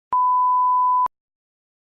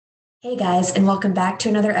Hey guys, and welcome back to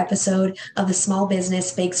another episode of the Small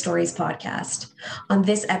Business Big Stories podcast. On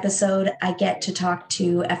this episode, I get to talk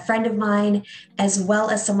to a friend of mine, as well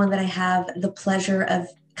as someone that I have the pleasure of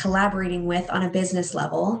collaborating with on a business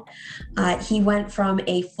level. He went from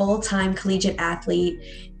a full-time collegiate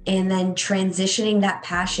athlete and then transitioning that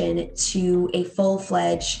passion to a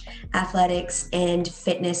full-fledged athletics and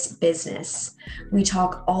fitness business. We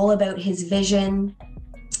talk all about his vision.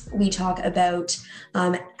 We talk about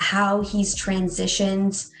how he's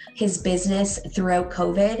transitioned his business throughout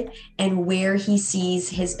COVID and where he sees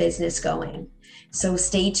his business going. So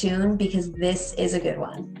stay tuned because this is a good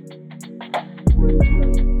one.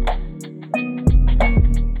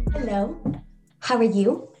 Hello, how are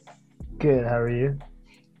you? Good. How are you?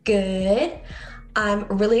 Good. I'm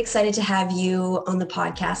really excited to have you on the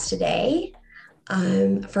podcast today.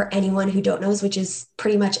 For anyone who don't knows, which is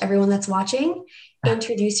pretty much everyone that's watching,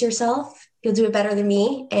 introduce yourself. You'll do it better than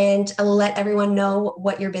me, and let everyone know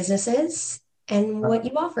what your business is and what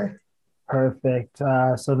you offer. Perfect.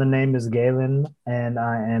 So the name is Galen, and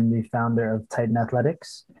I am the founder of Titan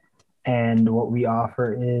Athletics. And what we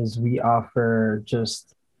offer is we offer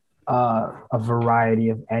just a variety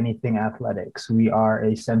of anything athletics. We are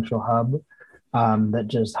a central hub that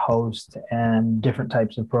just hosts different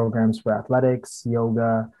types of programs for athletics,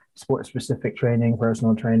 yoga, sport-specific training,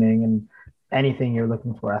 personal training, and anything you're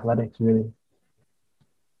looking for athletics, really.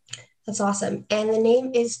 That's awesome. And the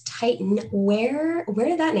name is Titan. Where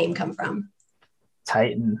did that name come from?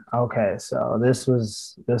 Titan. Okay, so this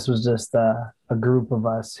was just a group of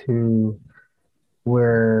us who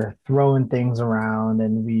were throwing things around,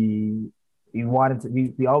 and we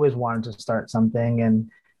always wanted to start something, and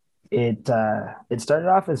it started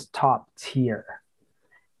off as top tier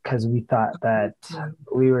because we thought that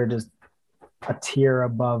we were just a tier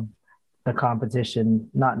above the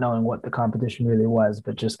competition, not knowing what the competition really was,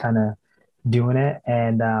 but just kind of doing it.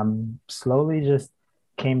 And slowly just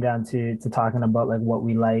came down to talking about like what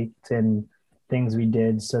we liked and things we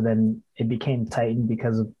did. So then it became Titan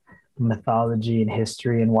because of mythology and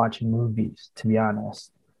history and watching movies, to be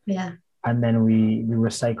honest. Yeah. And then we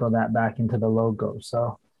recycle that back into the logo.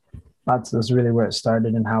 So that's really where it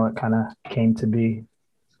started and how it kind of came to be.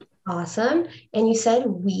 Awesome. And you said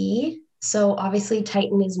we, so obviously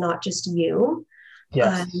Titan is not just you. Um,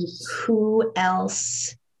 Yes. who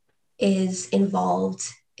else is involved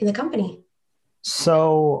in the company?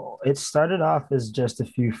 So it started off as just a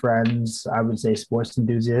few friends, I would say sports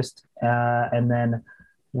enthusiasts. And then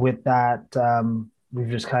with that, we've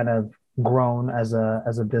just kind of grown as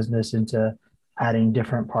a business into adding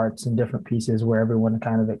different parts and different pieces where everyone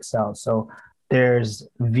kind of excels. So there's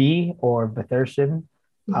V or Vithurshan.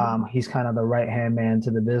 Mhm. He's kind of the right hand man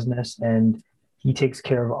to the business, and he takes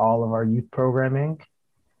care of all of our youth programming.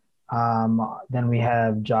 Then we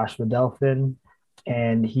have Joshua Delphin,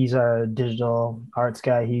 and he's our digital arts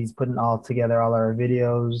guy. He's putting all together all our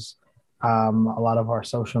videos, a lot of our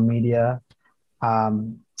social media.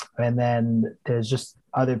 Um, and then there's just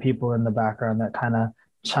other people in the background that kind of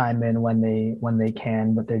chime in when they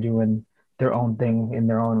can, but they're doing their own thing in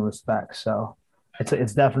their own respect. So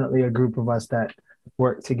it's definitely a group of us that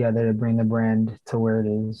work together to bring the brand to where it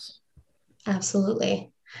is.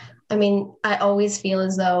 Absolutely. I mean, I always feel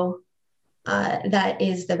as though that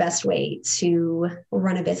is the best way to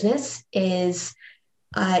run a business is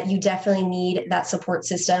you definitely need that support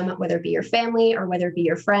system, whether it be your family or whether it be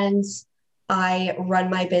your friends. I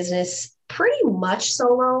run my business pretty much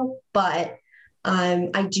solo, but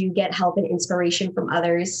I do get help and inspiration from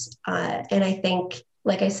others. And I think,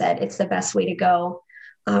 like I said, it's the best way to go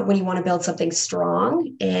when you want to build something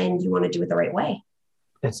strong and you want to do it the right way.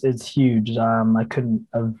 It's huge. I couldn't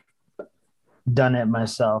have done it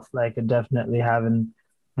myself. Like definitely having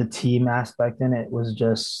the team aspect in it was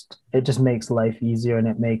just it just makes life easier, and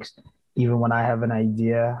it makes even when I have an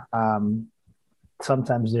idea,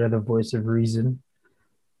 sometimes they're the voice of reason.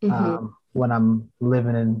 Mm-hmm. When I'm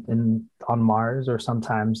living in on Mars, or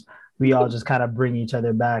sometimes we all just kind of bring each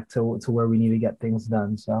other back to where we need to get things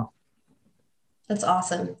done. So That's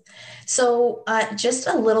awesome. So, just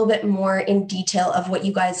a little bit more in detail of what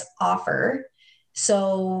you guys offer.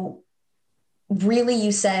 So, really,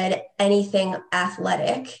 you said anything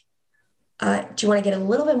athletic. Do you want to get a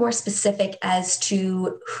little bit more specific as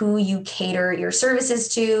to who you cater your services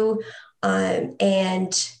to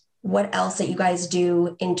and what else that you guys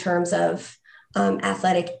do in terms of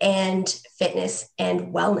athletic and fitness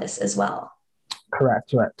and wellness as well?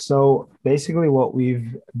 correct. So basically, what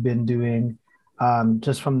we've been doing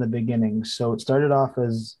just from the beginning. So it started off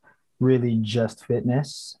as really just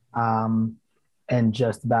fitness. And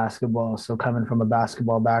just basketball. So coming from a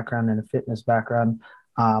basketball background and a fitness background,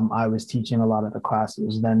 I was teaching a lot of the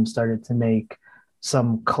classes, then started to make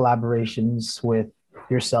some collaborations with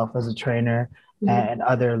yourself as a trainer Mhm. and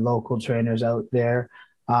other local trainers out there,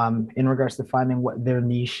 in regards to finding what their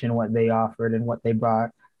niche and what they offered and what they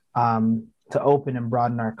brought, to open and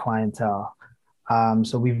broaden our clientele.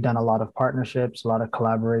 So we've done a lot of partnerships, a lot of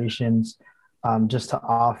collaborations, just to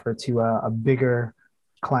offer to a bigger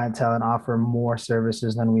clientele and offer more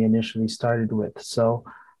services than we initially started with. So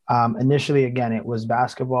initially, again, it was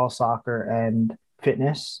basketball, soccer, and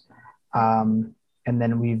fitness. And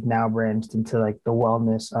then we've now branched into like the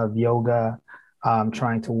wellness of yoga,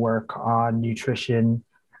 trying to work on nutrition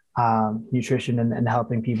and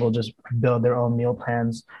helping people just build their own meal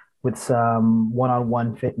plans with some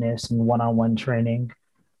one-on-one fitness and one-on-one training,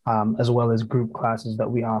 as well as group classes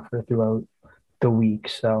that we offer throughout the week.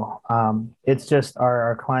 So it's just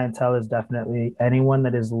our clientele is definitely anyone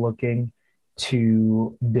that is looking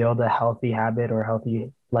to build a healthy habit or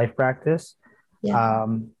healthy life practice. Yeah.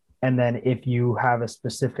 Um, and then if you have a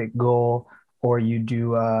specific goal or you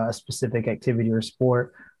do a specific activity or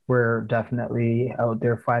sport, we're definitely out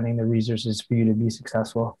there finding the resources for you to be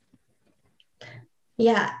successful.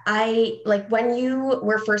 Yeah, I like when you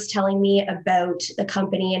were first telling me about the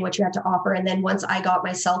company and what you had to offer. And then once I got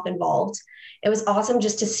myself involved, it was awesome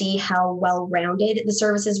just to see how well rounded the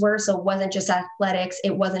services were. So it wasn't just athletics,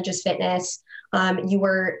 it wasn't just fitness. You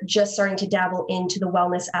were just starting to dabble into the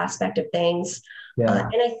wellness aspect of things. Yeah.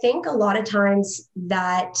 And I think a lot of times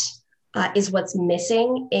that is what's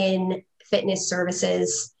missing in fitness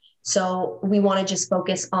services. So we want to just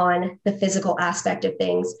focus on the physical aspect of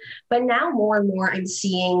things. But now more and more, I'm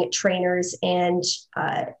seeing trainers and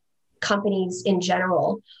companies in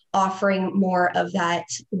general offering more of that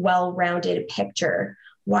well-rounded picture.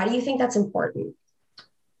 Why do you think that's important?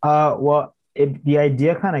 The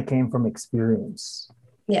idea kind of came from experience.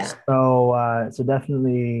 Yeah. So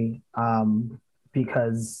definitely,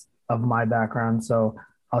 because of my background. So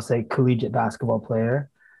I'll say collegiate basketball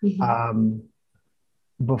player. Mm-hmm. Um,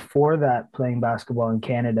 Before that, playing basketball in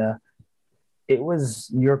Canada, it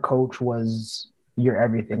was your coach was your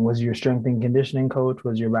everything, was your strength and conditioning coach,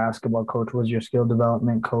 was your basketball coach, was your skill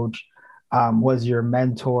development coach, was your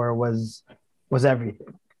mentor, was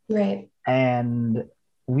everything. Right. And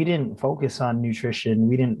we didn't focus on nutrition.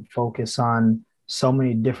 We didn't focus on so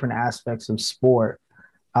many different aspects of sport.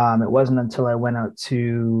 It wasn't until I went out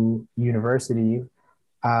to university,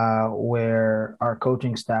 where our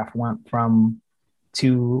coaching staff went from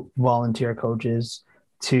two volunteer coaches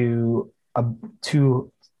to a to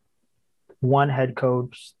one head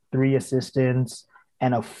coach, three assistants,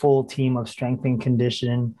 and a full team of strength and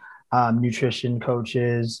condition, nutrition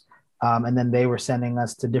coaches. And then they were sending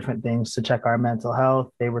us to different things to check our mental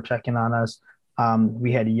health. They were checking on us.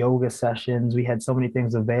 We had yoga sessions. We had so many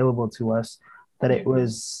things available to us that it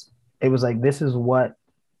was like this is what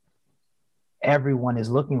everyone is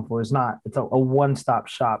looking for. It's a one-stop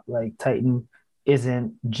shop. Like Titan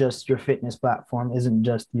isn't just your fitness platform, isn't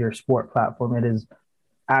just your sport platform. It is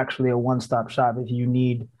actually a one-stop shop. If you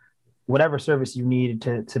need whatever service you need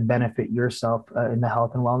to benefit yourself, in the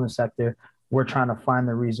health and wellness sector, we're trying to find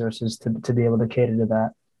the resources to be able to cater to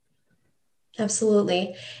that.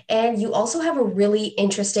 Absolutely. And you also have a really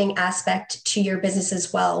interesting aspect to your business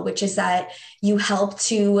as well, which is that you help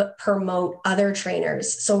to promote other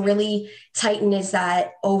trainers. So, really, Titan is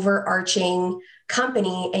that overarching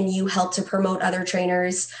company, and you help to promote other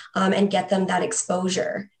trainers and get them that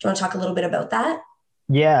exposure. Do you want to talk a little bit about that?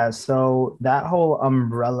 Yeah, so that whole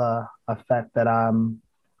umbrella effect that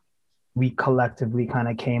we collectively kind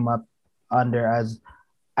of came up under, as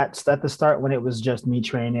at the start when it was just me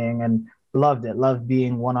training, and loved it, loved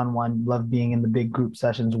being one-on-one, loved being in the big group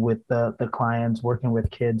sessions with the clients, working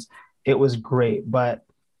with kids. It was great. But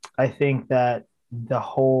I think that the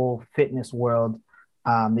whole fitness world,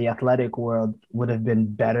 the athletic world would have been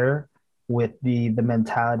better with the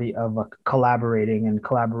mentality of collaborating and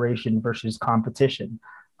collaboration versus competition.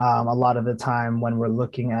 A lot of the time when we're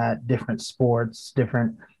looking at different sports,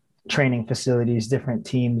 different training facilities, different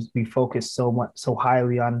teams, we focus so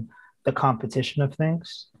highly on the competition of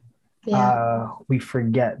things. Yeah. We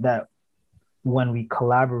forget that when we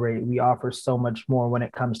collaborate, we offer so much more when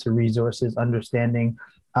it comes to resources, understanding,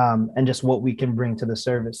 and just what we can bring to the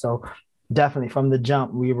service. So definitely from the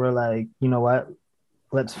jump, we were like, you know what?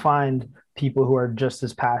 Let's find people who are just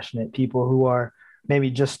as passionate, people who are maybe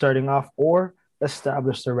just starting off or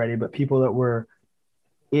established already, but people that were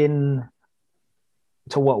in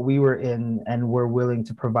to what we were in and were willing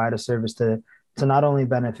to provide a service to not only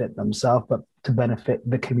benefit themselves, but to benefit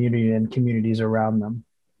the community and communities around them.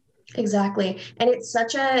 Exactly. And it's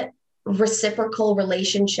such a reciprocal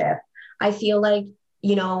relationship. I feel like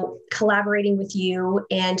collaborating with you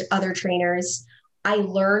and other trainers, I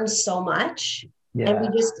learned so much. And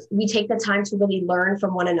Yeah. we take the time to really learn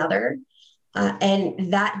from one another.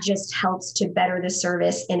 And that just helps to better the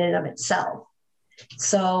service in and of itself.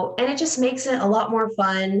 So, and it just makes it a lot more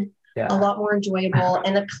fun, a Yeah. lot more enjoyable.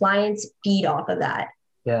 And the clients feed off of that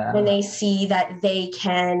when Yeah. they see that they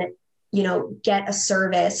can, get a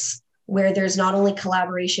service where there's not only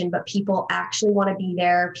collaboration, but people actually want to be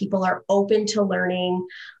there. People are open to learning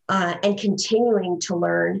and continuing to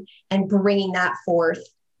learn, and bringing that forth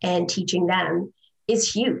and teaching them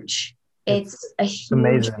is huge. It's a huge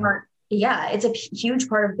amazing. part. Yeah, it's a huge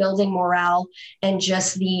part of building morale and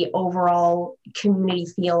just the overall community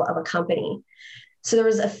feel of a company. So there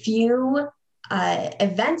was a few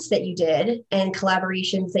events that you did and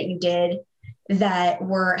collaborations that you did that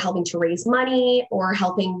were helping to raise money or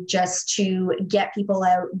helping just to get people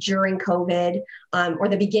out during COVID or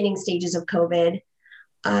the beginning stages of COVID.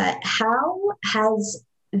 How has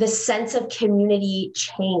the sense of community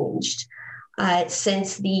changed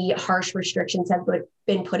since the harsh restrictions have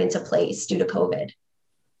been put into place due to COVID?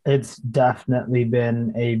 It's definitely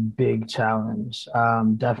been a big challenge.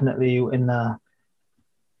 Definitely in the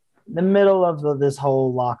middle of this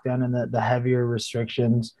whole lockdown and the heavier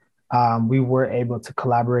restrictions, we were able to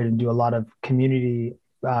collaborate and do a lot of community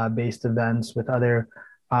based events with other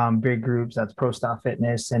big groups. That's Pro Style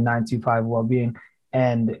Fitness and 925 Wellbeing.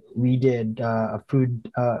 And we did a food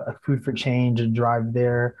for change, a drive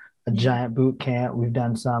there, a giant boot camp. We've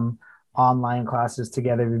done some online classes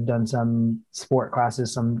together. We've done some sport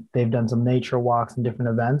classes. They've done some nature walks and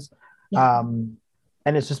different events. Yeah.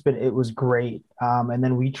 And it was great. And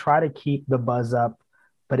then we try to keep the buzz up,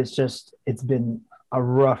 but it's been a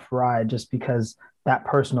rough ride just because that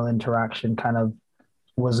personal interaction kind of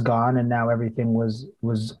was gone, and now everything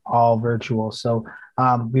was all virtual. So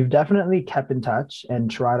we've definitely kept in touch and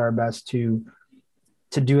tried our best to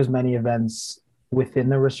do as many events within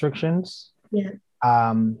the restrictions. Yeah.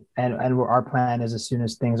 And our plan is, as soon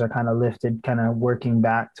as things are kind of lifted, kind of working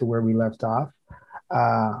back to where we left off.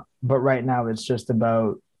 But right now it's just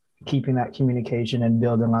about keeping that communication and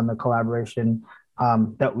building on the collaboration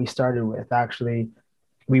that we started with. Actually,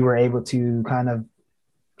 we were able to kind of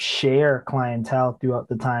share clientele throughout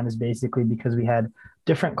the times, basically because we had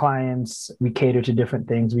different clients, we catered to different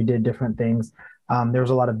things, we did different things. There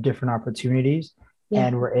was a lot of different opportunities. Yeah.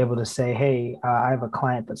 And we're able to say, hey, I have a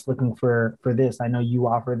client that's looking for this. I know you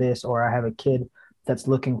offer this, or I have a kid that's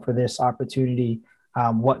looking for this opportunity.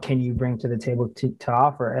 What can you bring to the table to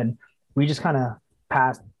offer? And we just kind of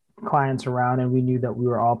passed clients around, and we knew that we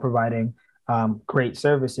were all providing great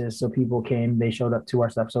services. So people came, they showed up to our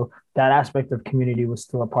stuff. So that aspect of community was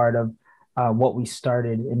still a part of what we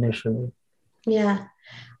started initially. Yeah.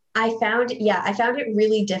 I found it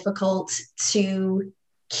really difficult to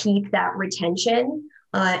keep that retention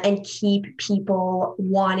and keep people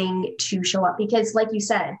wanting to show up, because like you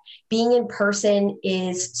said, being in person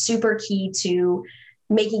is super key to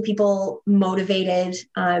making people motivated,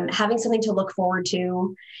 having something to look forward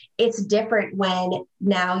to. It's different when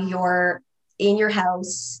now you're in your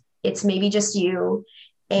house, it's maybe just you,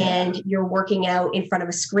 and you're working out in front of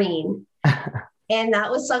a screen. And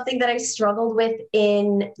that was something that I struggled with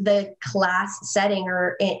in the class setting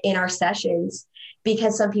or in our sessions,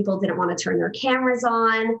 because some people didn't want to turn their cameras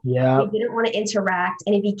on. Yeah. They didn't want to interact.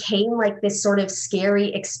 And it became like this sort of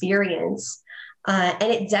scary experience. And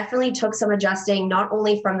it definitely took some adjusting, not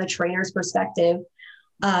only from the trainer's perspective,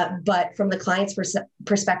 but from the client's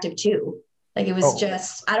perspective too. Like it was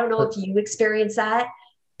just, I don't know if you experienced that,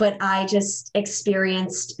 but I just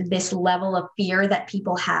experienced this level of fear that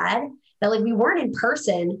people had, that like we weren't in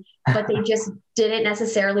person, but they just didn't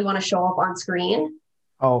necessarily want to show up on screen.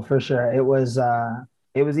 Oh, for sure. It was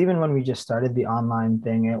even when we just started the online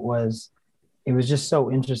thing, it was just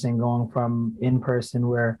so interesting going from in person,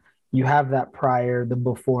 where you have that the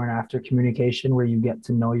before and after communication, where you get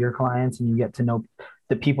to know your clients and you get to know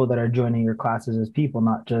the people that are joining your classes as people,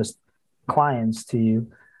 not just clients to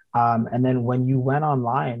you. And then when you went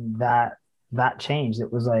online, that changed.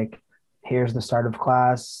 It was like, here's the start of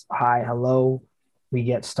class. Hi, hello. We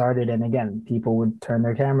get started. And again, people would turn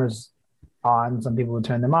their cameras on. Some people would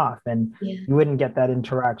turn them off, and you wouldn't get that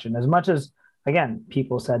interaction as much as, again,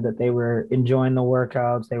 people said that they were enjoying the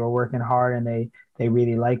workouts, they were working hard, and they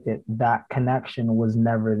really liked it. That connection was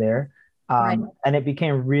never there. Right. And it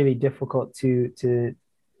became really difficult to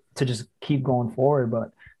just keep going forward,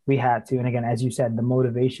 but we had to. And again, as you said, the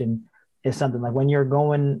motivation is something like when you're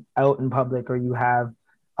going out in public, or you have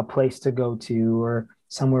a place to go to, or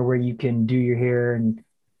somewhere where you can do your hair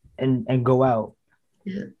and go out.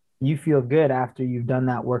 Yeah. you feel good after you've done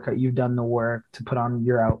that workout, you've done the work to put on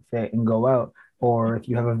your outfit and go out. Or if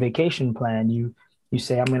you have a vacation plan, you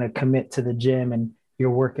say, I'm going to commit to the gym, and you're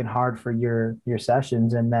working hard for your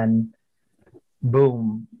sessions, and then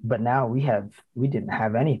boom. But now we didn't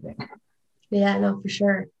have anything. Yeah, no, for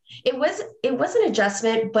sure. It was an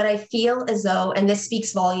adjustment, but I feel as though, and this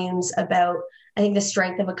speaks volumes about, I think, the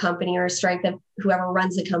strength of a company or strength of whoever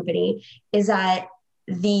runs the company, is that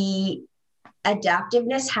the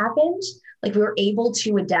adaptiveness happened. Like we were able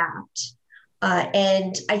to adapt.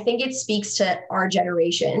 And I think it speaks to our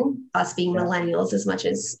generation, us being Yeah. millennials, as much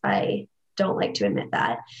as I don't like to admit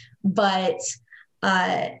that. But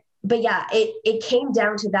uh, but yeah, it came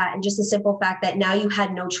down to that, and just the simple fact that now you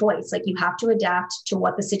had no choice. Like you have to adapt to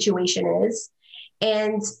what the situation is,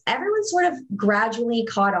 and everyone sort of gradually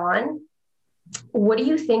caught on. What do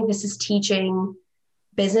you think this is teaching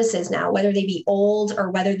businesses now, whether they be old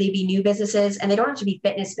or whether they be new businesses? And they don't have to be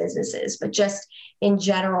fitness businesses, but just in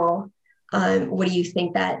general, what do you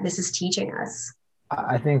think that this is teaching us?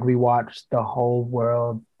 I think we watched the whole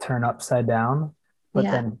world turn upside down, but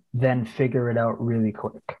Yeah. then figure it out really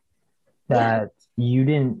quick. Yeah. That you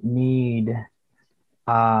didn't need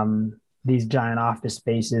these giant office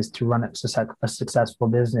spaces to run a successful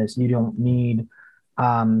business. You don't need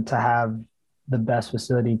to have the best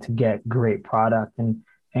facility to get great product and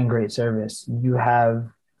great service. You have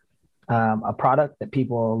a product that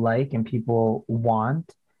people like and people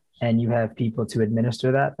want, and you have people to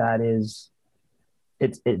administer that. That is,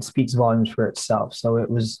 it speaks volumes for itself. So it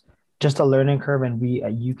was just a learning curve, and we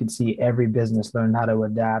you could see every business learn how to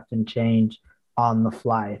adapt and change on the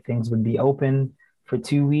fly. Things would be open for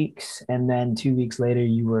 2 weeks, and then 2 weeks later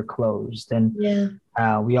you were closed, and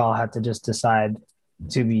Yeah. we all had to just decide,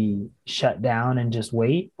 to be shut down and just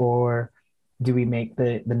wait, or do we make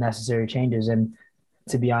the necessary changes? And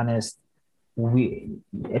to be honest, we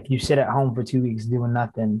if you sit at home for 2 weeks doing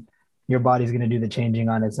nothing, your body's going to do the changing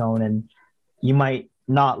on its own, and you might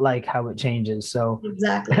not like how it changes. So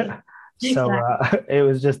Exactly. so Exactly. it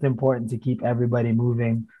was just important to keep everybody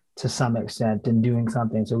moving to some extent and doing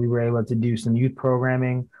something. So we were able to do some youth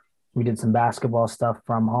programming. We did some basketball stuff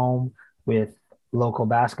from home with local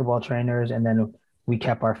basketball trainers, and then we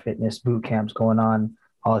kept our fitness boot camps going on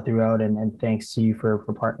all throughout. And thanks to you for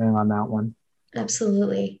partnering on that one.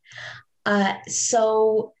 Absolutely.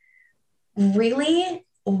 So really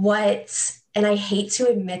and I hate to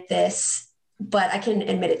admit this, but I can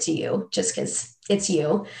admit it to you just because it's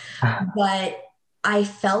you. But I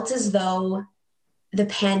felt as though the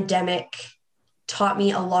pandemic taught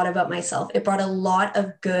me a lot about myself. It brought a lot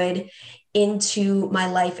of good into my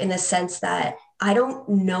life in the sense that I don't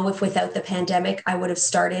know if without the pandemic, I would have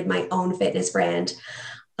started my own fitness brand.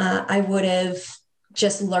 I would have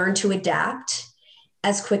just learned to adapt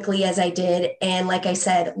as quickly as I did. And like I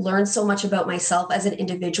said, learn so much about myself as an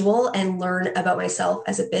individual and learn about myself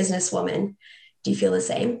as a businesswoman. Do you feel the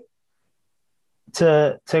same?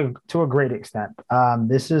 To a great extent.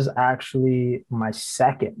 This is actually my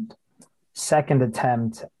second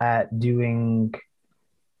attempt at doing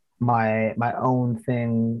my own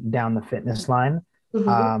thing down the fitness line. Mm-hmm.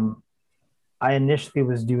 Um, I initially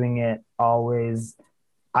was doing it always.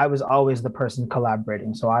 I was always the person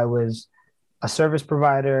collaborating. So I was a service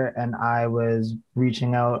provider, and I was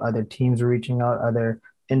reaching out. Other teams were reaching out. Other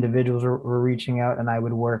individuals were reaching out, and I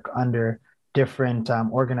would work under different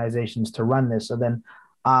organizations to run this. So then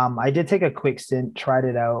I did take a quick stint, tried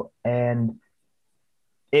it out, and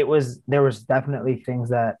there was definitely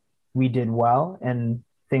things that we did well, and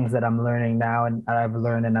things that I'm learning now, and I've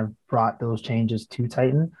learned, and I've brought those changes to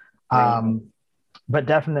Titan. Right. Um, but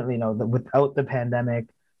definitely, no, without the pandemic,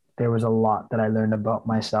 there was a lot that I learned about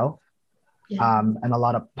myself, Yeah. and a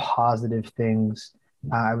lot of positive things,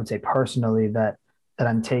 I would say personally, that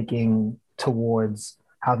I'm taking towards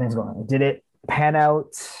how things are going. Did it pan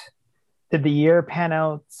out? Did the year pan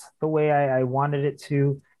out the way I wanted it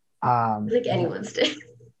to? I think anyone's did.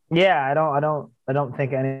 Yeah, I don't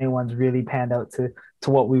think anyone's really panned out to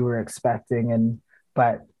what we were expecting. And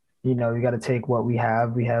but we got to take what we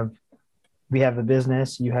have. We have a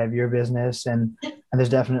business, you have your business, and there's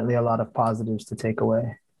definitely a lot of positives to take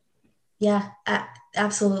away. Yeah,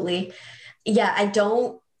 absolutely. Yeah, I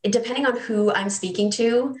don't, depending on who I'm speaking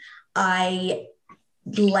to, I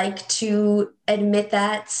like to admit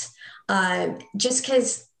that, just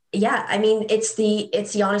because, yeah, I mean, it's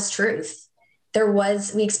the honest truth.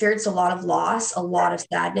 We experienced a lot of loss, a lot of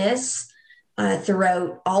sadness,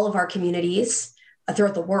 throughout all of our communities,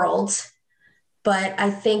 throughout the world. But I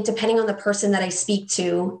think depending on the person that I speak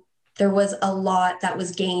to, there was a lot that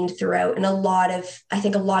was gained throughout, and I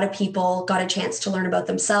think a lot of people got a chance to learn about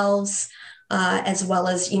themselves, as well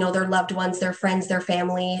as, their loved ones, their friends, their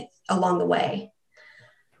family along the way.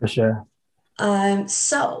 For sure.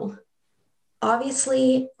 So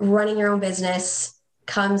obviously running your own business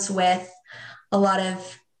comes with a lot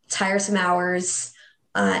of tiresome hours,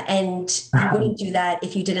 and you wouldn't do that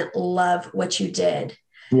if you didn't love what you did.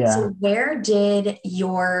 Yeah. So where did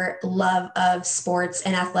your love of sports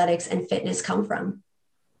and athletics and fitness come from?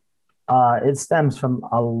 It stems from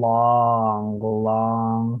a long,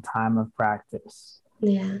 long time of practice.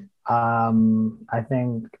 Yeah. I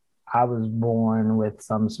think I was born with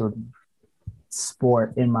some sort of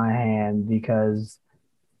sport in my hand because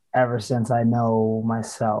ever since I know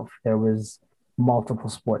myself, there was multiple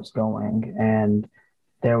sports going and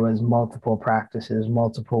there was multiple practices,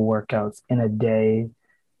 multiple workouts in a day.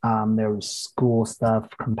 There was school stuff,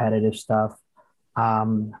 competitive stuff,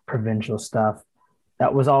 provincial stuff.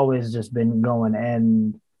 That was always just been going.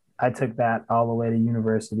 And I took that all the way to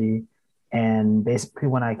university. And basically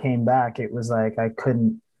when I came back, it was like I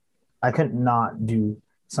couldn't not do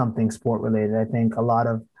something sport related. I think a lot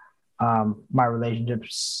of my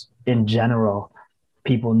relationships in general,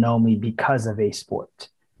 people know me because of a sport.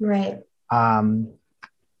 Right. Um,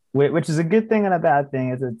 which is a good thing and a bad thing.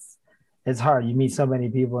 It's hard. You meet so many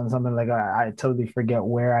people and something like I totally forget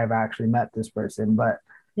where I've actually met this person.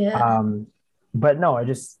 Yeah. Um, but no,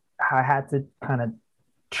 I had to kind of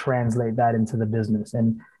translate that into the business.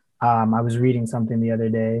 And I was reading something the other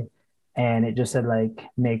day, and it just said like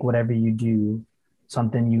make whatever you do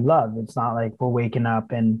something you love. It's not like we're waking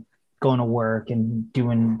up and going to work and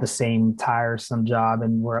doing the same tiresome job,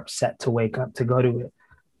 and we're upset to wake up to go to it.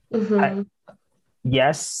 I, Hmm.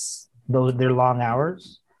 yes, those they're long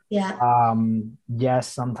hours. Yeah. Yes,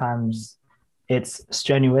 sometimes it's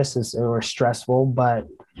strenuous or stressful, but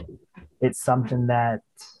it's something that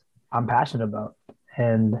I'm passionate about,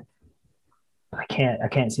 and I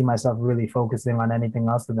can't see myself really focusing on anything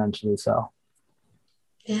else eventually. So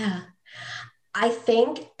Yeah. I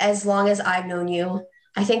think as long as I've known you,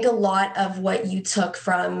 I think a lot of what you took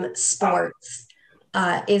from sports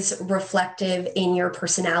is reflective in your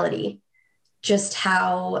personality. Just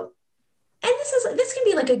how, and this can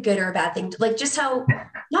be like a good or a bad thing, like just how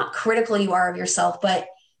not critical you are of yourself, but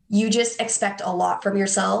you just expect a lot from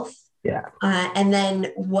yourself. yeah, And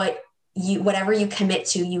then whatever you commit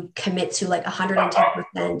to like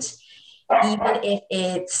 110%, even if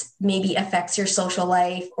it maybe affects your social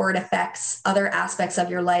life or it affects other aspects of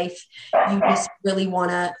your life. You just really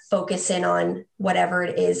want to focus in on whatever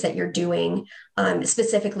it is that you're doing,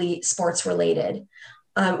 specifically sports related.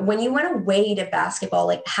 When you went away to basketball,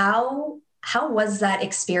 like how was that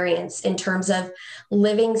experience in terms of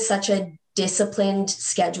living such a disciplined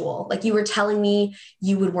schedule? Like you were telling me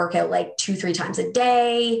you would work out like 2, 3 times a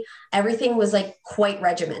day. Everything was like quite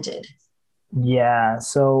regimented. yeah.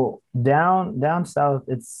 So down south,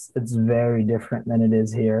 it's very different than it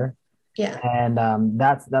is here, Yeah. and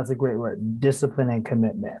that's a great word, discipline and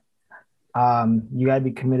commitment. You got to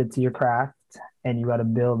be committed to your craft, and you got to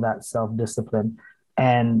build that self discipline.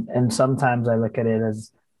 And sometimes I look at it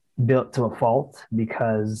as built to a fault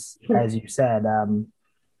because, as you said,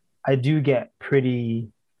 I do get pretty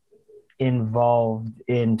involved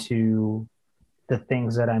into the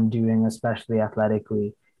things that I'm doing, especially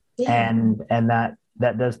athletically, Yeah. and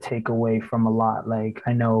that does take away from a lot. Like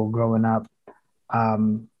I know growing up,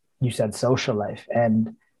 you said social life,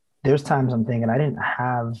 and there's times I'm thinking I didn't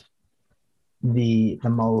have the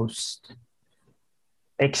most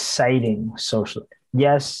exciting social.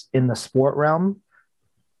 Yes, in the sport realm,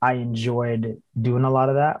 I enjoyed doing a lot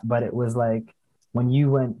of that, but it was like when you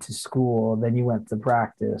went to school, then you went to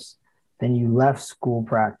practice, then you left school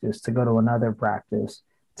practice to go to another practice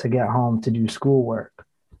to get home to do schoolwork.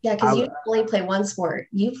 Yeah, because I you didn't only play one sport.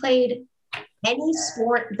 You played any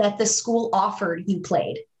sport that the school offered, you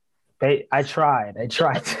played. I tried.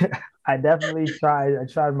 I definitely tried. I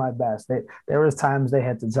tried my best. There was times they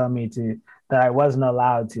had to tell me to that I wasn't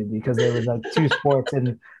allowed to because there was like two sports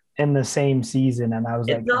in the same season, and I was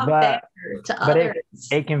It's like, not fair to but others.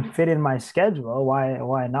 it can fit in my schedule.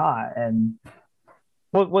 Why not? And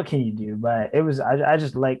what can you do? But I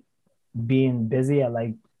just like being busy. I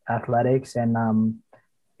like athletics, and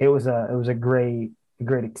it was a great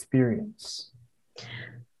experience.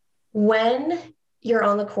 When you're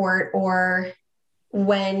on the court or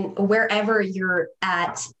wherever you're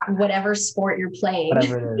at, whatever sport you're playing,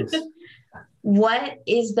 Whatever it is. what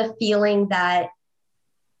is the feeling that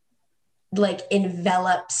like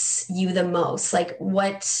envelops you the most? Like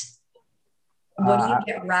what do you Uh,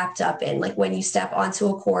 get wrapped up in? Like when you step onto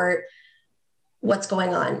a court, what's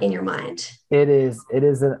going on in your mind? it is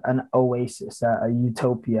an oasis, a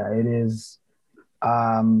utopia. It is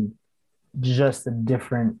um just a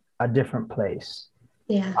different place.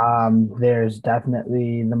 Yeah. There's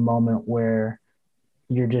definitely the moment where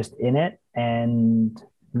you're just in it and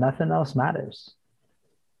nothing else matters.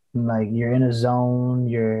 Like you're in a zone,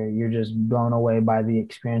 you're just blown away by the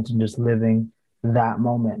experience and just living that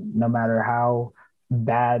moment, no matter how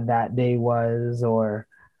bad that day was or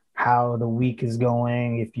how the week is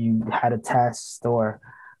going, if you had a test or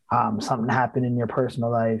something happened in your personal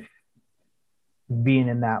life, being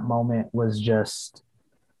in that moment was just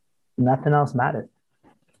nothing else mattered.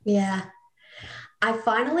 Yeah. I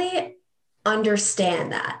finally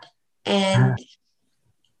understand that. And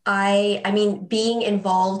I mean, being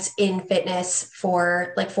involved in fitness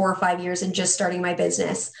for like 4 or 5 years and just starting my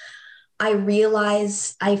business, I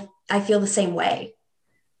realize I feel the same way.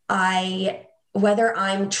 I whether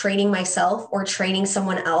I'm training myself or training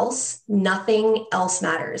someone else, nothing else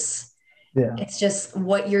matters. Yeah, It's just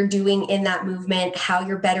what you're doing in that movement, how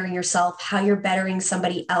you're bettering yourself, how you're bettering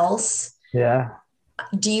somebody else. yeah,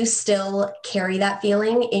 Do you still carry that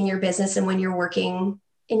feeling in your business and when you're working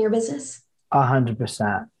in your business?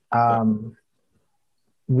 100%. Yeah.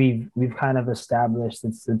 We've kind of established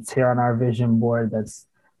it's here on our vision board that's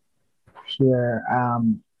here.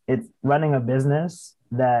 It's running a business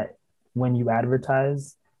that when you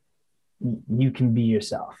advertise, you can be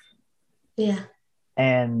yourself. Yeah.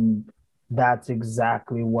 And that's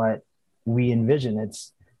exactly what we envision.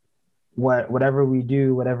 It's whatever we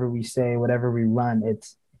do, whatever we say, whatever we run,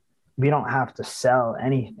 it's we don't have to sell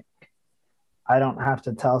anything. I don't have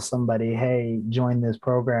to tell somebody, hey, join this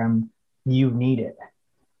program. You need it.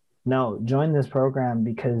 No, join this program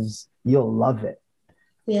because you'll love it.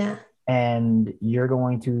 Yeah. And you're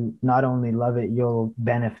going to not only love it, you'll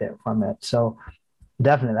benefit from it. So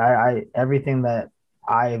definitely, I everything that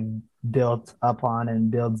I've built up on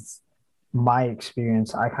and builds my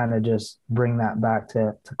experience, I kind of just bring that back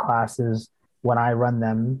to classes when I run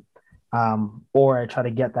them, or I try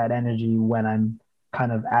to get that energy when I'm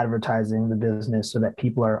kind of advertising the business so that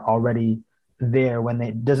people are already there when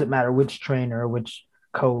they doesn't matter which trainer, which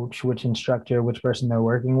coach, which instructor, which person they're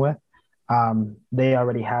working with. They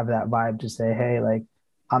already have that vibe to say, hey, like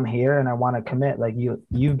I'm here and I want to commit. Like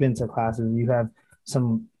you've been to classes, you have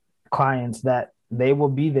some clients that they will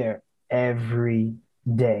be there every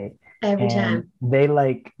day Every and time. they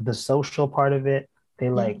like the social part of it, they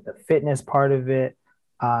Yeah. like the fitness part of it.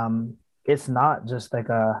 It's not just like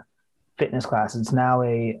a fitness class, it's now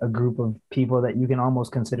a group of people that you can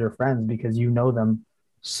almost consider friends because you know them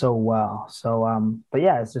so well. So but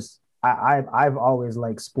yeah, it's just I've always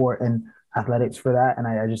liked sport and athletics for that, and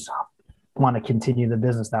I just want to continue the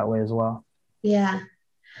business that way as well. Yeah.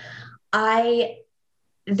 I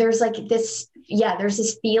there's like this, yeah, there's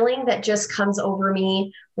this feeling that just comes over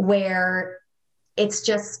me where it's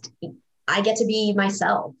just I get to be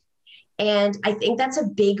myself. And I think that's a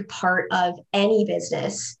big part of any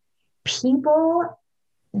business. People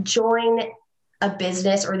join a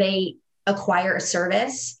business or they acquire a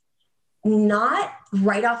service not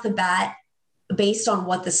right off the bat based on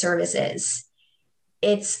what the service is.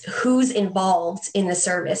 It's who's involved in the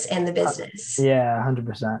service and the business. Yeah,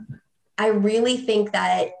 100%. I really think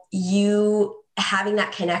that you having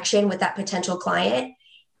that connection with that potential client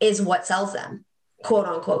is what sells them, quote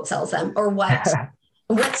unquote sells them, or what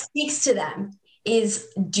speaks to them is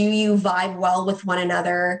do you vibe well with one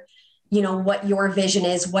another? You know, what your vision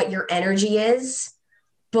is, what your energy is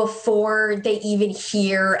before they even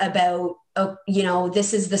hear about, oh, you know,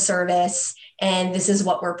 this is the service and this is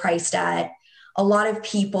what we're priced at. A lot of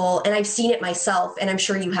people, and I've seen it myself, and I'm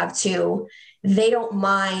sure you have too, they don't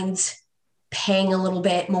mind paying a little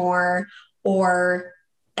bit more or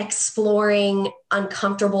exploring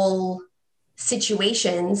uncomfortable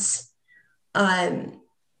situations. Um,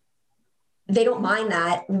 they don't mind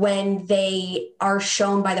that when they are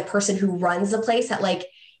shown by the person who runs the place that like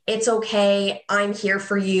it's okay, I'm here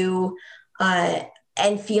for you, uh,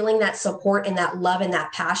 and feeling that support and that love and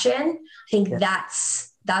that passion. I think Yeah.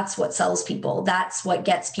 that's what sells people. That's what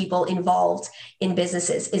gets people involved in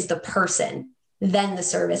businesses is the person, then the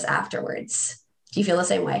service afterwards. Do you feel the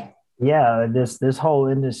same way? Yeah, this whole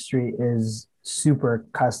industry is super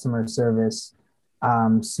customer service,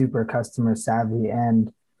 super customer savvy,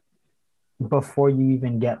 and before you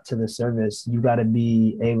even get to the service, you got to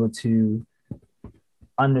be able to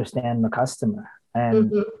understand the customer.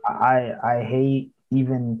 And Mm-hmm. I hate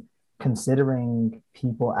even considering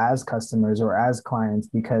people as customers or as clients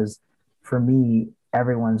because for me,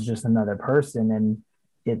 everyone's just another person, and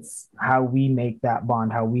it's how we make that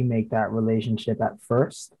bond, how we make that relationship at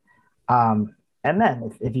first. And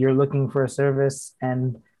then if you're looking for a service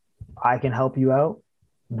and I can help you out,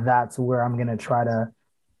 that's where I'm going to try to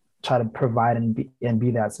try to provide and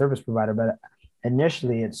be that service provider. But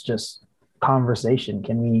initially, it's just conversation.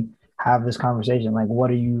 Can we have this conversation? Like, what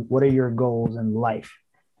are your goals in life?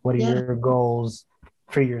 What are Yeah. your goals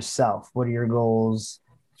for yourself? What are your goals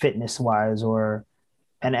fitness wise? Or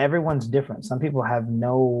and everyone's different. Some people have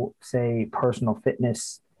no, say, personal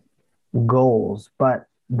fitness goals, but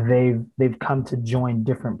they've come to join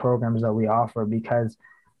different programs that we offer because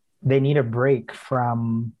they need a break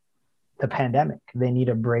from the pandemic. They need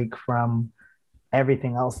a break from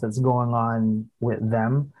everything else that's going on with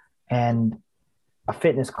them. And a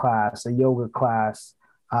fitness class, a yoga class,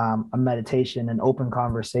 a meditation, an open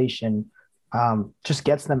conversation just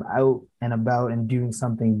gets them out and about and doing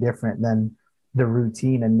something different than the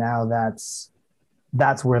routine. And now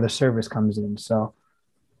that's where the service comes in. So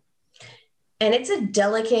And it's a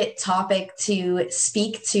delicate topic to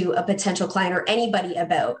speak to a potential client or anybody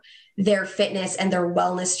about their fitness and their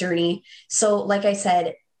wellness journey. So, like I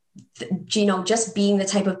said, just being the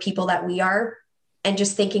type of people that we are and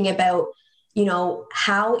just thinking about,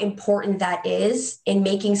 how important that is in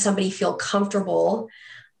making somebody feel comfortable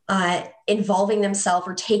involving themselves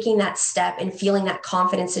or taking that step and feeling that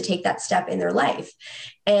confidence to take that step in their life.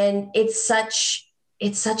 And it's such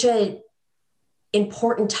a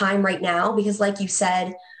important time right now because, like you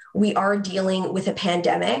said, we are dealing with a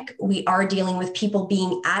pandemic. We are dealing with people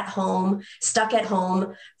being at home, stuck at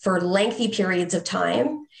home for lengthy periods of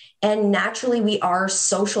time. And naturally, we are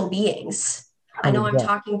social beings. I know I'm 100%.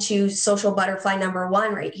 talking to social butterfly number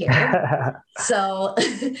one right here. So,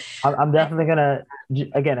 I'm definitely gonna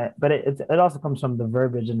again, but it also comes from the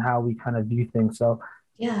verbiage and how we kind of view things. So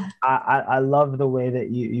yeah, I love the way that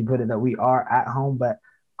you put it that we are at home, but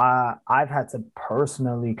I've had to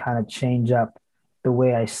personally kind of change up the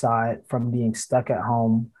way I saw it from being stuck at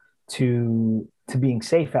home to being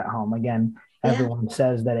safe at home. Again, yeah, everyone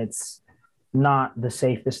says that it's not the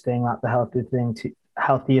safest thing, not the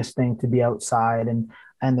healthiest thing to be outside,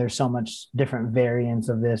 and there's so much different variants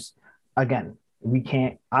of this. Again, we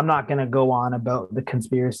can't. I'm not going to go on about the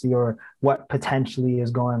conspiracy or what potentially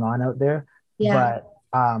is going on out there, yeah,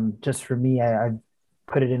 but just for me, I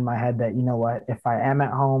put it in my head that, you know what, if I am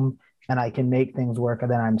at home and I can make things work,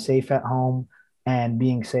 then I'm safe at home and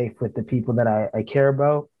being safe with the people that I care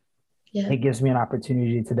about, yeah. it gives me an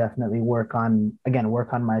opportunity to definitely work on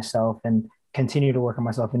myself and continue to work on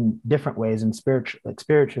myself in different ways and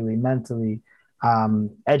spiritually, mentally,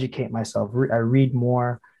 educate myself. I read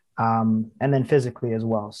more, and then physically as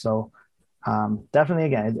well. So definitely,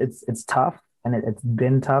 again, it's tough, and it's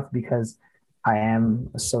been tough because I am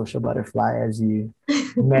a social butterfly, as you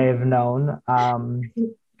may have known.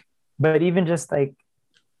 But even just like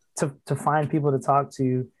to find people to talk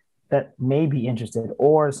to that may be interested,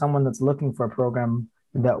 or someone that's looking for a program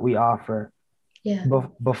that we offer. Yeah.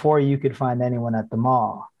 Before you could find anyone at the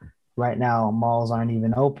mall. Right now, malls aren't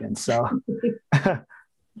even open. So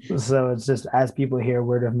so it's just as people hear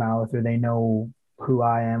word of mouth or they know who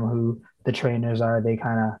I am, who the trainers are, they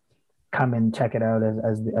kind of come and check it out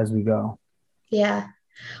as we go. Yeah.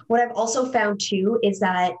 What I've also found too is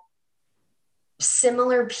that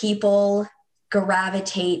similar people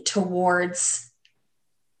gravitate towards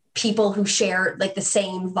people who share like the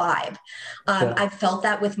same vibe. Yeah. I've felt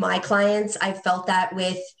that with my clients. I've felt that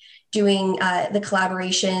with doing the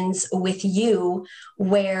collaborations with you,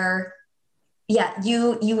 where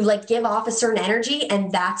you like give off a certain energy,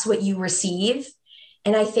 and that's what you receive.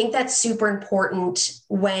 And I think that's super important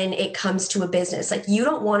when it comes to a business. Like, you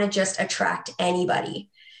don't want to just attract anybody.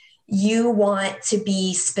 You want to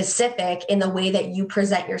be specific in the way that you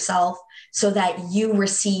present yourself so that you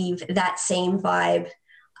receive that same vibe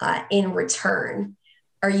in return.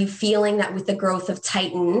 Are you feeling that with the growth of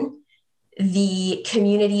Titan, the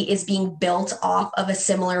community is being built off of a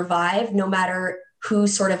similar vibe, no matter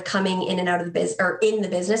who's sort of coming in and out of the business, or in the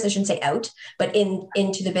business, I shouldn't say out, but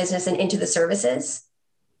into the business and into the services?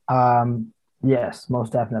 Um, yes,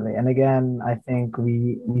 most definitely. And again, I think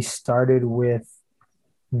we started with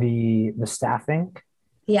the staffing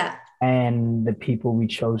Yeah, and the people we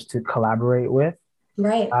chose to collaborate with,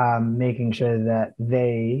 right. making sure that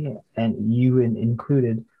they and you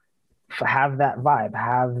included have that vibe,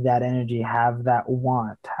 have that energy, have that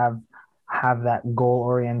want, have that goal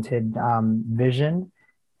oriented vision,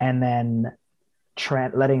 and then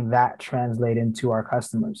letting that translate into our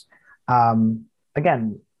customers.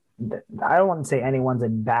 Again, I don't want to say anyone's a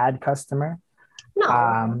bad customer,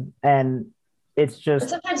 No, and it's but just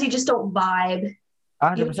sometimes you just don't vibe. You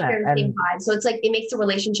don't 100%. share the same vibe. So it's like it makes the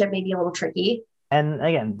relationship maybe a little tricky. And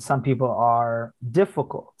again, some people are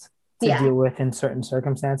difficult to Yeah. deal with in certain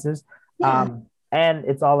circumstances. Yeah. And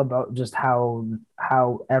it's all about just how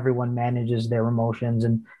everyone manages their emotions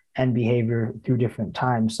and and behavior through different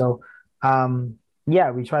times. So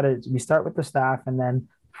yeah, we start with the staff, and then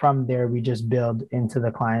from there we just build into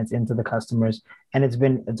the clients, into the customers, and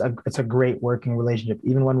it's a great working relationship.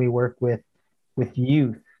 Even when we work with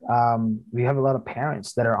youth, we have a lot of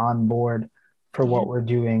parents that are on board for Yeah. what we're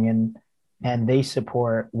doing, and they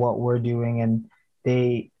support what we're doing, and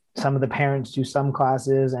they some of the parents do some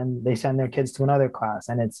classes and they send their kids to another class,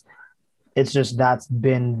 and it's just that's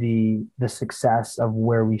been the success of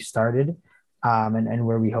where we started, and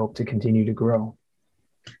where we hope to continue to grow.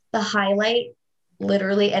 The highlight,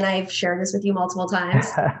 literally, and I've shared this with you multiple times,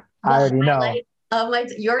 I the already know. highlight of my,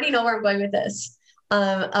 you already know where I'm going with this,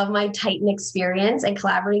 of my Titan experience and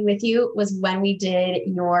collaborating with you was when we did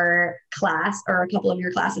your class or a couple of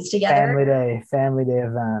your classes together Family day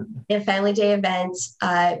event. in Family Day events,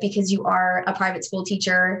 because you are a private school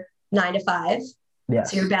teacher, 9 to 5. So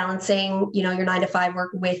you're Yes. balancing, your 9 to 5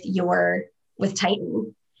 work with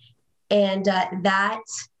Titan. And that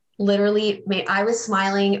literally made, I was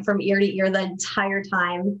smiling from ear to ear the entire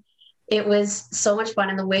time. It was so much fun.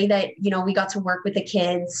 And the way that, we got to work with the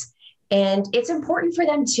kids, and it's important for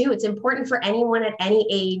them too. It's important for anyone at any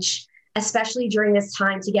age, especially during this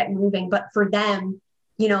time, to get moving. But for them,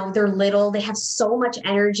 they're little, they have so much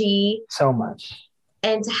energy, So much.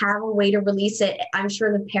 and to have a way to release it, I'm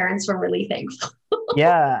sure the parents were really thankful.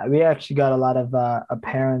 Yeah, we actually got a lot of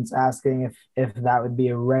parents asking if that would be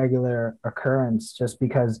a regular occurrence, just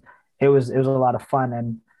because it was a lot of fun,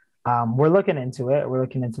 and we're looking into it. We're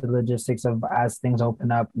looking into the logistics of, as things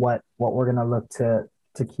open up, what we're gonna look to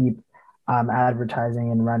keep advertising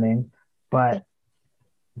and running, but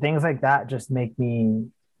things like that just make me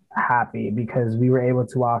happy because we were able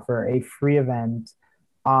to offer a free event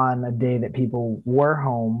on a day that people were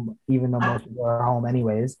home, even though most people are home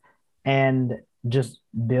anyways, and just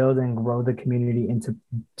build and grow the community into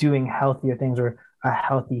doing healthier things, or a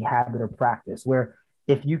healthy habit or practice. Where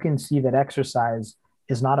if you can see that exercise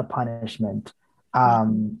is not a punishment,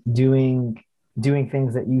 doing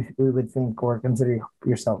things that you would think or consider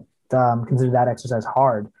yourself consider that exercise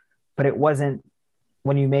hard, but it wasn't.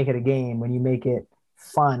 When you make it a game, when you make it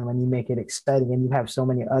fun, when you make it exciting, and you have so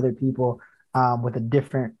many other people with a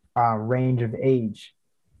different range of age.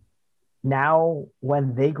 Now,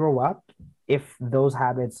 when they grow up, if those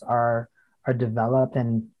habits are developed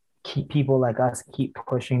and keep people like us keep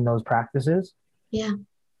pushing those practices, Yeah.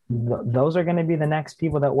 those are going to be the next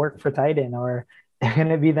people that work for Titan, or they're going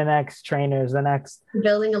to be the next trainers, the next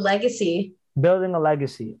Building a legacy. building a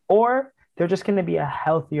legacy, or they're just going to be a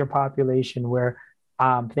healthier population where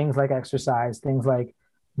things like exercise, things like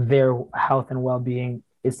their health and well-being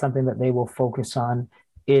is something that they will focus on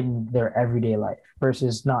in their everyday life,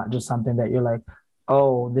 versus not just something that you're like,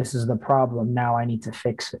 oh, this is the problem, now I need to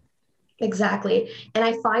fix it. Exactly. And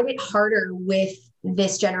I find it harder with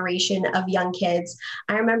this generation of young kids.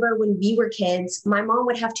 I remember when we were kids, my mom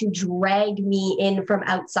would have to drag me in from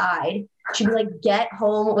outside. She'd be like, get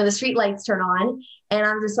home when the street lights turn on. And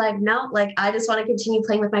I'm just like, no, like, I just want to continue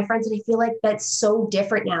playing with my friends. And I feel like that's so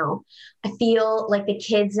different now. I feel like the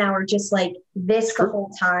kids now are just like this the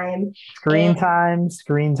whole time. Screen And time,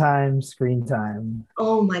 screen time, screen time.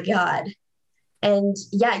 oh my God. And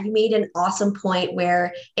yeah, you made an awesome point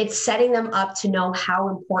where it's setting them up to know how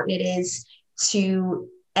important it is to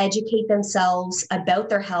educate themselves about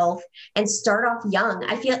their health and start off young.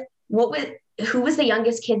 I feel who was the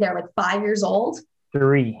youngest kid there? Like 5 years old?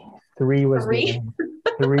 Three. Three was Three?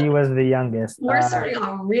 the three was the youngest. We're starting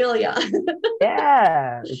off real young.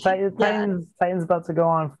 Yeah, Yeah. Titans about to go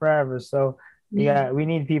on forever. So yeah, we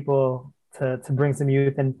need people to bring some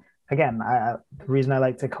youth. And again, the reason I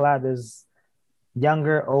like to collab is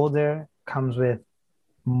younger, older comes with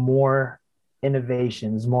more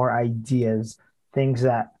innovations, more ideas, things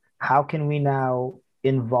that how can we now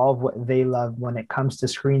involve what they love when it comes to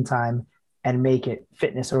screen time and make it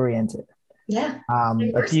fitness oriented. Yeah. And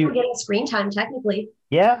A we're still few getting screen time technically.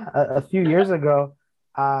 Yeah, a few years ago,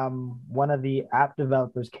 one of the app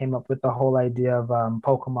developers came up with the whole idea of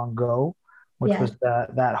Pokemon Go, which Yeah. was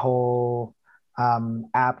that whole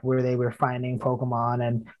app where they were finding Pokemon,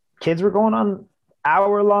 and kids were going on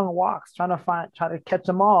hour-long walks try to catch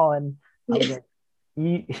them all. And I was Yeah. like,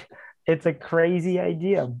 "You- it's a crazy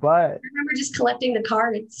idea, but I remember just collecting the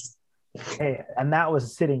cards. hey, and that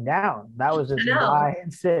was sitting down. That was I just know. buy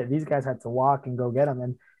and sit. These guys had to walk and go get them,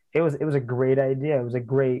 and it was a great idea. It was a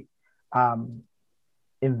great um,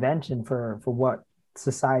 invention for what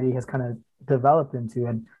society has kind of developed into.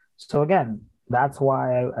 And so again, that's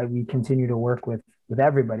why we continue to work with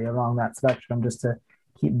everybody along that spectrum, just to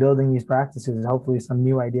keep building these practices. And hopefully, some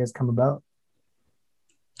new ideas come about.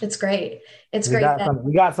 It's great. It's We great got that something.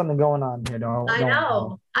 We got something going on here. Don't worry.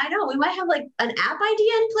 I know. We might have like an app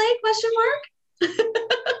idea in play, question mark.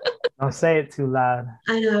 Don't say it too loud.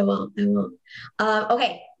 I know I won't. I won't.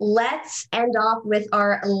 Okay, let's end off with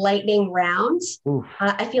our lightning round. Oof.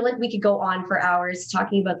 I feel like we could go on for hours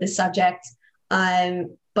talking about this subject,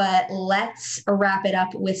 but let's wrap it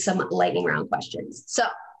up with some lightning round questions. So,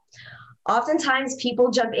 oftentimes people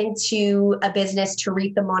jump into a business to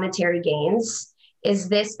reap the monetary gains. Is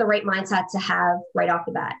this the right mindset to have right off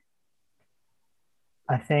the bat?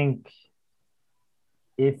 I think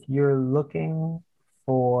if you're looking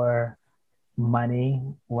for money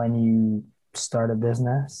when you start a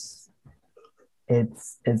business,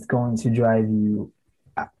 it's going to drive you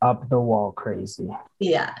up the wall crazy.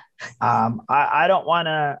 Yeah. I don't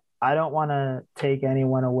wanna take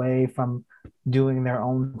anyone away from doing their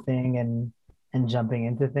own thing and jumping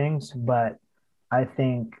into things, but I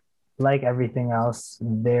think like everything else,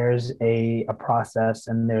 there's a process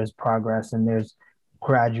and there's progress and there's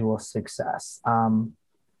gradual success.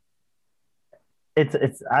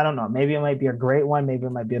 It's I don't know, maybe it might be a great one, maybe it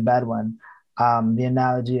might be a bad one. The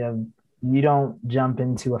analogy of you don't jump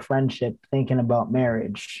into a friendship thinking about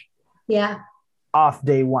marriage Yeah. off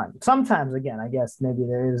day one. Sometimes, again, I guess maybe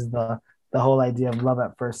there is the whole idea of love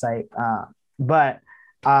at first sight. But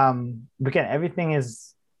again, everything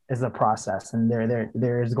is a process, and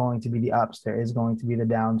there is going to be the ups, there is going to be the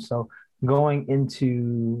downs. So going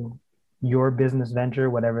into your business venture,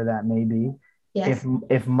 whatever that may be, Yes.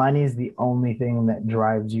 if money is the only thing that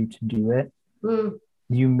drives you to do it, Mm,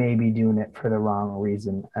 you may be doing it for the wrong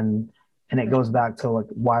reason. And it goes back to like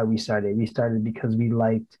why we started. We started because we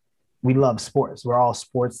love sports. We're all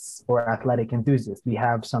sports or athletic enthusiasts. We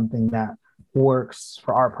have something that works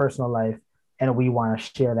for our personal life, and we want to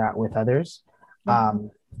share that with others. yeah.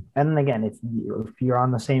 And then again, if you're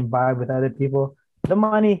on the same vibe with other people, the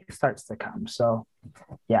money starts to come. So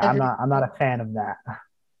yeah, I'm Agree. not a fan of that.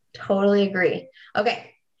 Totally agree.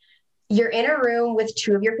 Okay. You're in a room with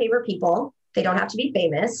two of your favorite people. They don't have to be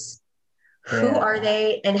famous. Who are Yeah.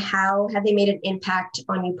 they and how have they made an impact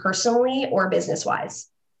on you personally or business wise?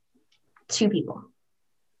 Two people.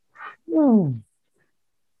 Hmm.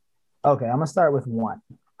 Okay, I'm gonna start with one.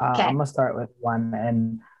 Okay. I'm gonna start with one,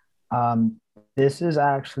 and um, this is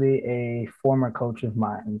actually a former coach of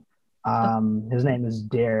mine. His name is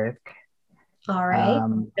Derek. All right.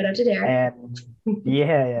 Um, Shout out to Derek. and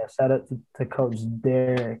yeah, shout out to Coach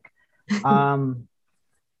Derek. Um,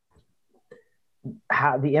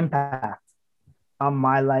 how the impact on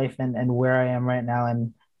my life and where I am right now,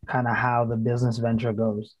 and kind of how the business venture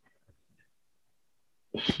goes.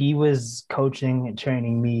 He was coaching and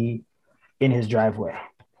training me in his driveway.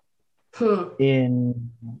 Hmm.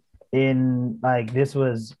 In like this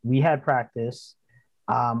was we had practice.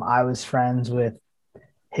 I was friends with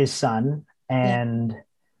his son, Yeah. and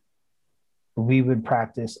we would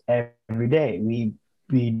practice every day.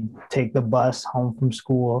 We'd take the bus home from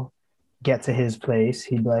school, get to his place.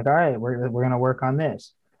 He'd be like, "All right, we're gonna work on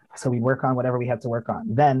this." So we work on whatever we had to work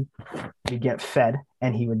on. Then we get fed,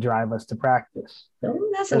 and he would drive us to practice. Oh,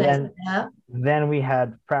 that's a So nice then yeah. then we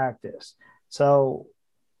had practice. So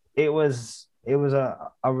it was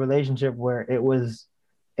a relationship where it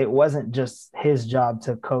wasn't just his job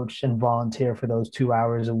to coach and volunteer for those 2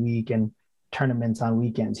 hours a week and tournaments on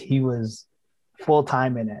weekends. He was full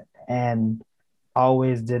time in it and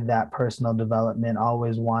always did that personal development,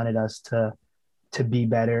 always wanted us to be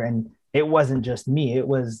better. And it wasn't just me. It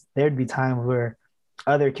was there'd be times where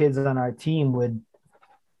other kids on our team would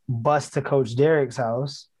bus to Coach Derek's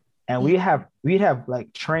house, and Yeah. we'd have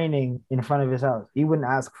like training in front of his house. He wouldn't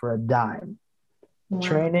ask for a dime. Wow.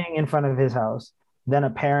 Training in front of his house. Then a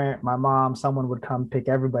parent, my mom, someone would come pick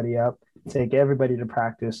everybody up, take everybody to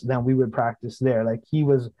practice. Then we would practice there. Like he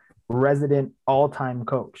was resident all-time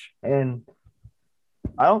coach. And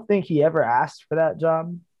I don't think he ever asked for that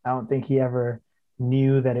job. I don't think he ever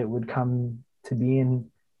knew that it would come to be in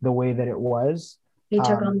the way that it was. He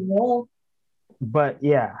took on Um, the role. but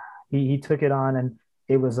yeah, he took it on, and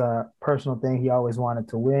it was a personal thing. He always wanted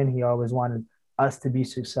to win. He always wanted us to be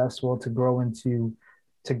successful, to grow into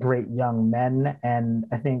to great young men. And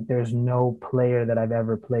I think there's no player that I've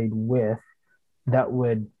ever played with that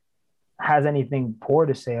would has anything poor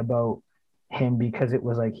to say about him, because it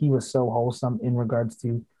was like he was so wholesome in regards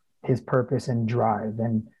to his purpose and drive,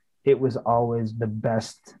 and it was always the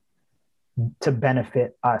best to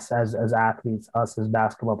benefit us as athletes, us as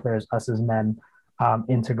basketball players, us as men,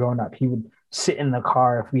 into growing up. He would sit in the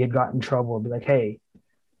car if we had gotten in trouble, be like, "Hey,"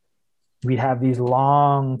 we'd have these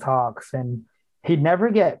long talks, and he'd never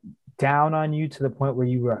get down on you to the point where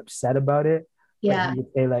you were upset about it, but he Yeah.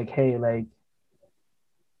 would say like, "Hey, like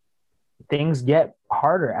things get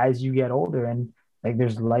harder as you get older, and like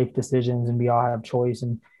there's life decisions and we all have choice,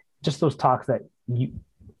 and just those talks that you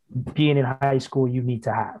being in high school you need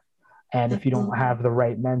to have. And if you don't Absolutely. have the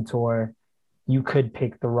right mentor, you could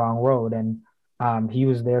pick the wrong road. And he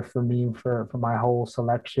was there for me for my whole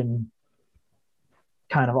selection,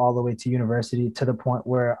 kind of all the way to university, to the point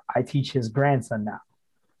where I teach his grandson now.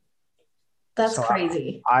 That's So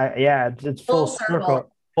crazy. yeah, it's full Full circle.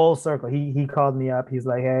 circle, full circle. He called me up. He's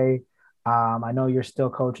like, hey, I know you're still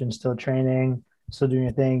coaching, still training, still doing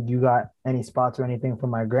your thing. You got any spots or anything for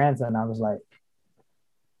my grandson? I was like,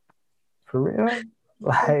 for real?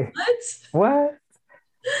 Like, What? what?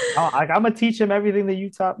 I'm gonna teach him everything that you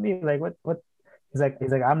taught me. Like, what? He's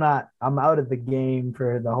like, I'm out of the game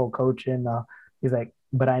for the whole coaching. He's like,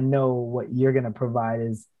 but I know what you're gonna provide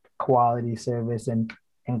is quality service and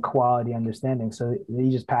quality understanding. So he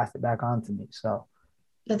just passed it back on to me. So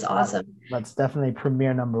That's that, awesome. that's definitely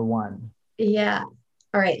premier number one. Yeah.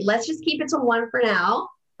 All right. Let's just keep it to one for now.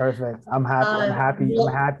 Perfect. I'm happy. I'm happy. I'm Well,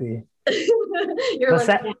 happy. you're The like,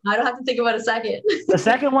 set "Yeah, I don't have to think about a second." the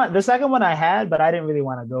second one I had, but I didn't really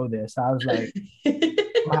want to go there. So I was like,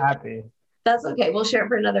 I'm happy. That's okay. We'll share it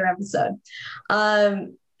for another episode.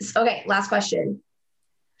 Okay. Last question.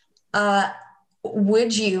 Uh,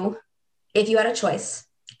 would you, if you had a choice,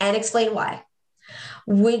 and explain why,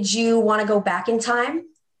 would you want to go back in time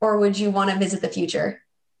or would you want to visit the future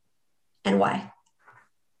and why?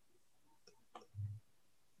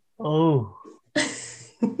 Oh,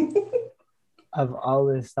 I've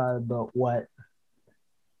always thought about what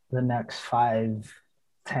the next 5,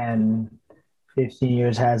 10, 15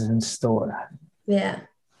 years has in store. Yeah.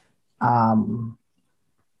 Um,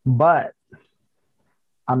 but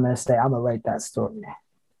I'm gonna say I'm gonna write that story.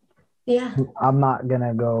 Yeah. I'm not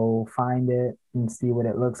gonna go find it and see what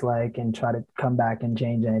it looks like and try to come back and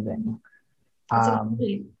change anything. That's a good Um,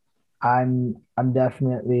 point. I'm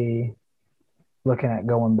definitely looking at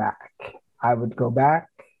going back. I would go back,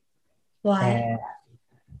 Why? and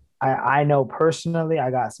I know personally I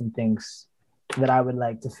got some things that I would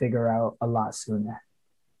like to figure out a lot sooner.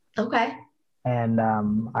 Okay. And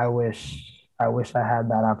I wish I had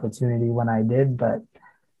that opportunity when I did, but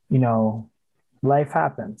you know, life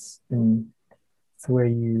happens, and it's where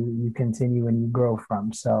you continue and you grow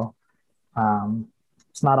from. So um,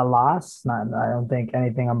 it's not a loss. Not I don't think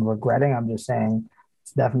anything I'm regretting. I'm just saying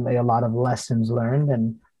it's definitely a lot of lessons learned.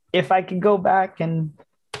 And if I could go back and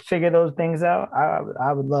figure those things out,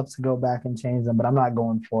 I would love to go back and change them. But I'm not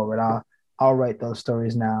going forward. I'll write those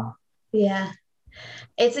stories now. Yeah.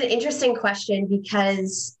 It's an interesting question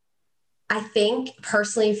because I think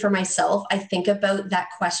personally for myself, I think about that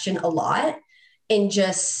question a lot and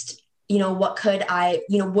just, what could I,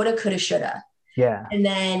 woulda, coulda, shoulda. Yeah, And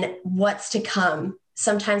then what's to come.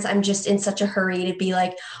 Sometimes I'm just in such a hurry to be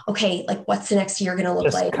like, okay, like what's the next year going to look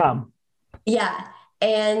just like? come. Yeah.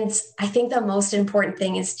 And I think the most important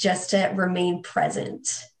thing is just to remain present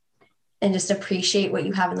and just appreciate what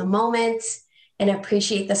you have in the moment and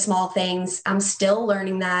appreciate the small things. I'm still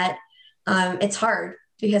learning that. It's hard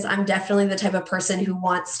because I'm definitely the type of person who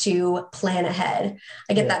wants to plan ahead.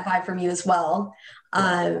 I get Yeah, that vibe from you as well.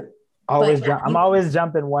 yeah. But Always jump. I'm always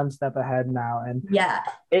jumping one step ahead now, and yeah,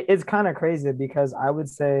 it's kind of crazy because I would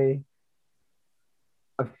say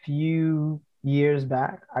a few years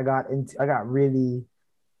back, I got really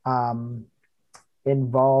um,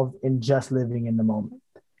 involved in just living in the moment.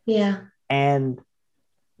 yeah, And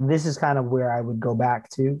this is kind of where I would go back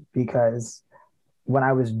to, because when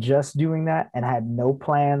I was just doing that and had no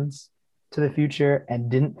plans to the future and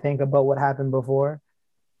didn't think about what happened before,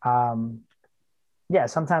 um, yeah,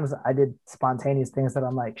 sometimes I did spontaneous things that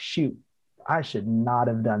I'm like, shoot, I should not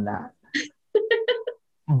have done that.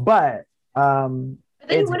 But but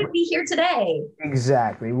then you it's wouldn't be here today.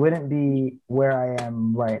 exactly wouldn't be where I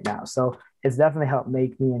am right now. So it's definitely helped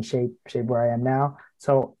make me and shape where I am now.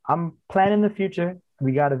 So I'm planning the future.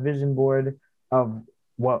 We got a vision board of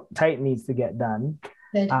what Titan needs to get done,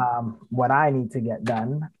 Good. what I need to get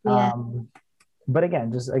done. Yeah, But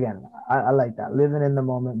again, I like that. Living in the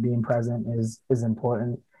moment, being present is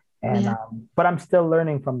important. And yeah, but I'm still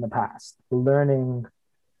learning from the past, learning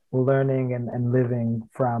and living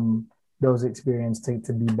from those experiences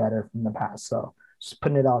to be better from the past. So just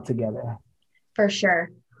putting it all together. for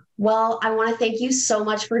sure. Well, I want to thank you so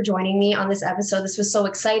much for joining me on this episode. This was so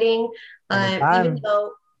exciting. Even Anytime.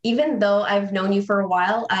 though even though I've known you for a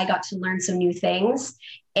while, I got to learn some new things,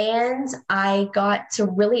 and I got to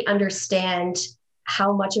really understand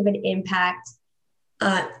how much of an impact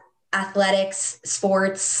uh, athletics,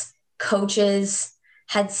 sports, coaches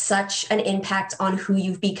had such an impact on who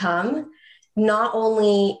you've become, not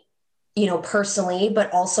only personally,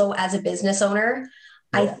 but also as a business owner.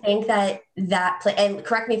 I think that play, and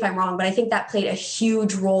correct me if I'm wrong, but I think that played a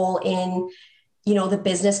huge role in, the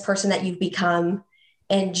business person that you've become,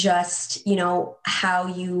 and just, how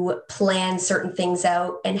you plan certain things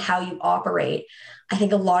out and how you operate. I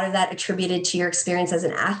think a lot of that attributed to your experience as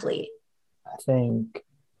an athlete. I think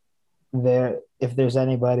if there's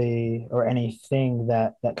anybody or anything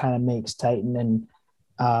that kind of makes Titan, and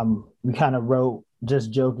we kind of wrote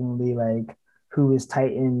just jokingly, like, who is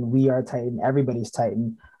Titan? We are Titan. Everybody's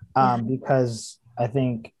Titan. Because I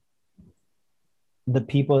think the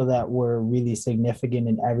people that were really significant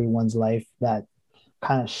in everyone's life that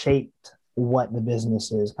kind of shaped what the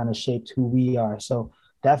business is, kind of shaped who we are. So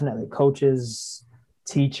definitely coaches,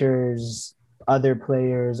 teachers, other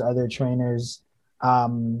players, other trainers,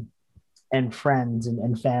 and friends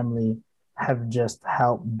and family have just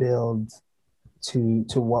helped build to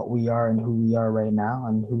what we are and who we are right now,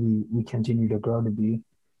 and who we continue to grow to be.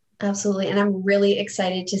 Absolutely. And I'm really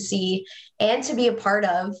excited to see and to be a part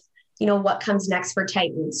of, what comes next for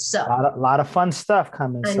Titans. So a lot of fun stuff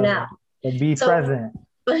coming. I know. So be present.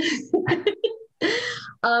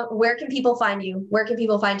 Where can people find you? Where can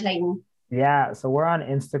people find Titan? Yeah, so we're on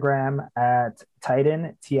Instagram at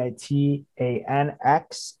Titan, TITANXATH.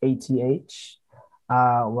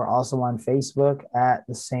 We're also on Facebook at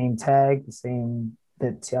the same tag, Titan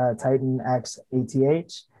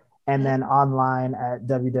XATH, and then online at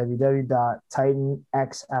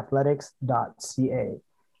www.titanxathletics.ca.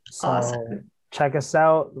 So awesome. Check us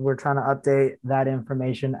out. We're trying to update that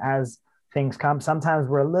information as things come. Sometimes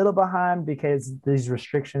we're a little behind because these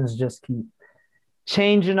restrictions just keep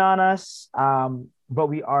changing on us, but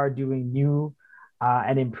we are doing new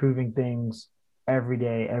and improving things every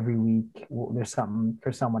day, every week. There's something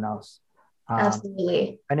for someone else.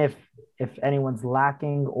 Absolutely. And if anyone's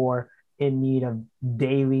lacking or in need of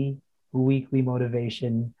daily, weekly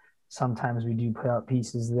motivation, sometimes we do put out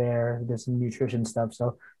pieces there. There's some nutrition stuff.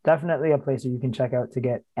 So definitely a place that you can check out to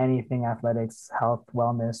get anything athletics, health,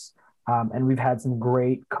 wellness. And we've had some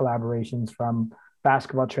great collaborations from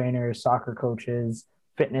basketball trainers, soccer coaches,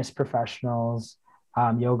 fitness professionals,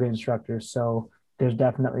 yoga instructors. So there's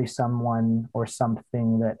definitely someone or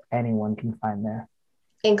something that anyone can find there.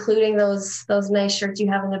 Including those nice shirts you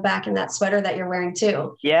have in the back and that sweater that you're wearing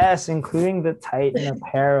too. Yes, including the Titan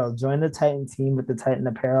apparel. Join the Titan team with the Titan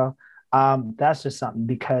apparel. That's just something,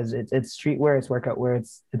 because it's streetwear, it's workout wear,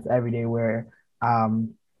 it's everyday wear.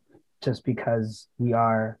 Just because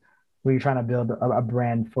we're trying to build a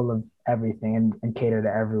brand full of everything and cater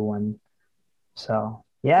to everyone. So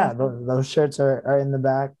yeah, those shirts are in the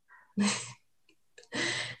back.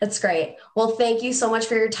 That's great. Well, thank you so much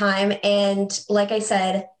for your time. And like I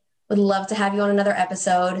said, would love to have you on another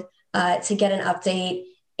episode to get an update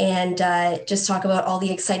and just talk about all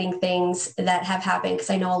the exciting things that have happened, because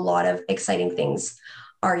I know a lot of exciting things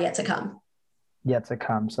are yet to come.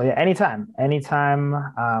 So yeah, anytime.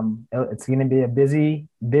 It's going to be a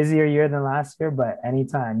busier year than last year, but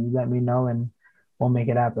anytime you let me know and we'll make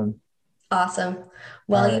it happen. Awesome.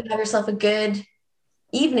 Well, right. You have yourself a good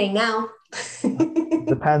evening now.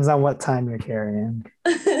 Depends on what time you're carrying.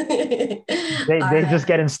 They're just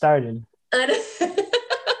getting started.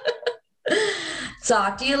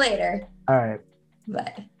 Talk to you later. All right.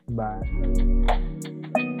 Bye.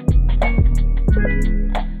 Bye.